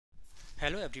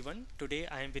Hello everyone, today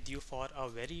I am with you for a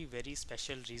very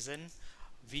special reason.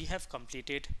 We have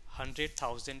completed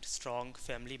 100,000 strong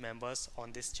family members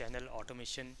on this channel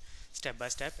automation step by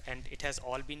step, and it has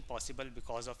all been possible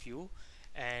because of you.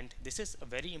 And this is a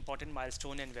very important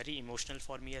milestone and very emotional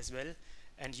for me as well.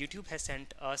 And YouTube has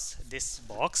sent us this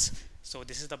box. So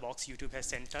this is the box YouTube has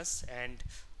sent us, and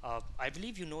I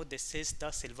believe you know this is the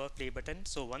silver play button.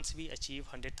 So once we achieve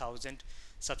 100,000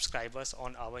 subscribers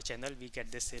on our channel, we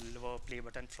get this silver play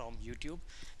button from YouTube,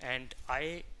 and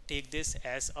I take this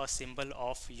as a symbol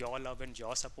of your love and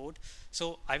your support.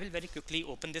 So I will very quickly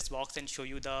open this box and show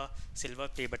you the silver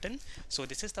play button. So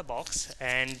this is the box,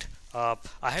 and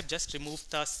I have just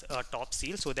removed the top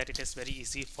seal so that it is very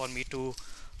easy for me to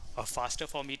faster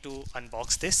for me to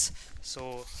unbox this.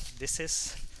 So this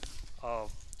is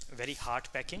very hard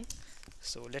packing,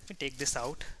 so let me take this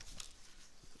out.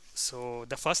 So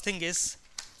the first thing is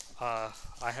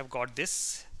I have got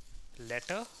this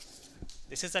letter.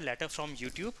 This is a letter from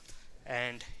YouTube,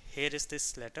 and here is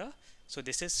this letter. So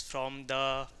this is from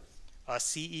the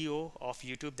CEO of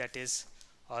YouTube, that is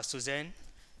Suzanne.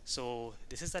 So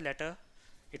this is the letter.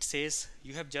 It says,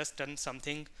 you have just done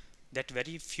something that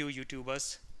very few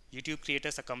YouTube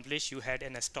creators accomplish. You had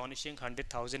an astonishing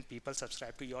 100,000 people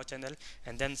subscribe to your channel,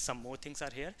 and then some more things are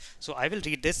here. So I will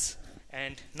read this,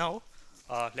 and now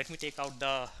let me take out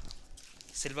the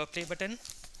silver play button.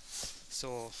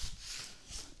 So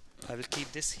I will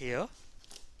keep this here,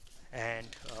 and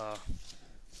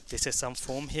this is some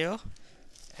foam here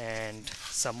and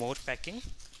some more packing,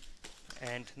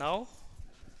 and now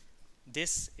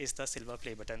this is the silver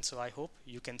play button. So I hope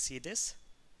you can see this,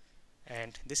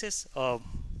 and this is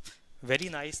very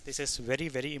nice. This is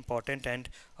very important, and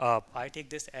I take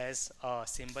this as a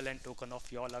symbol and token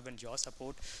of your love and your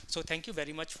support. So thank you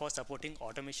very much for supporting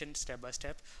automation step by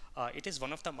step. It is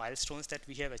one of the milestones that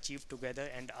we have achieved together,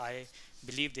 and I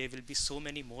believe there will be so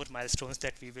many more milestones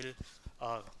that we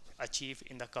will achieve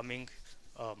in the coming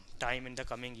time, in the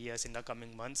coming years, in the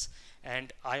coming months.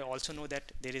 And I also know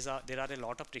that there are a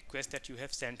lot of requests that you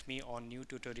have sent me on new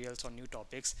tutorials, on new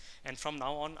topics, and from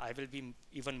now on I will be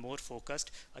even more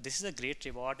focused. This is a great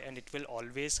reward, and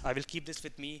I will keep this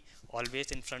with me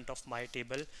always in front of my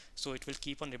table, so it will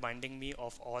keep on reminding me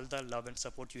of all the love and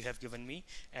support you have given me.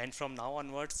 And from now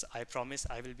onwards, I promise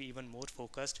I will be even more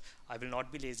focused. I will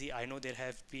not be lazy. I know there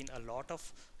have been a lot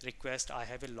of requests. I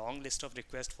have a long list of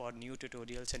requests for new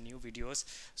tutorials and new videos,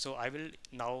 so I will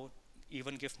now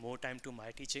even give more time to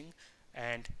my teaching.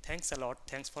 And thanks a lot.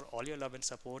 Thanks for all your love and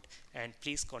support, and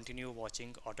please continue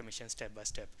watching automation step by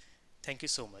step. Thank you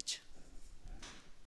so much.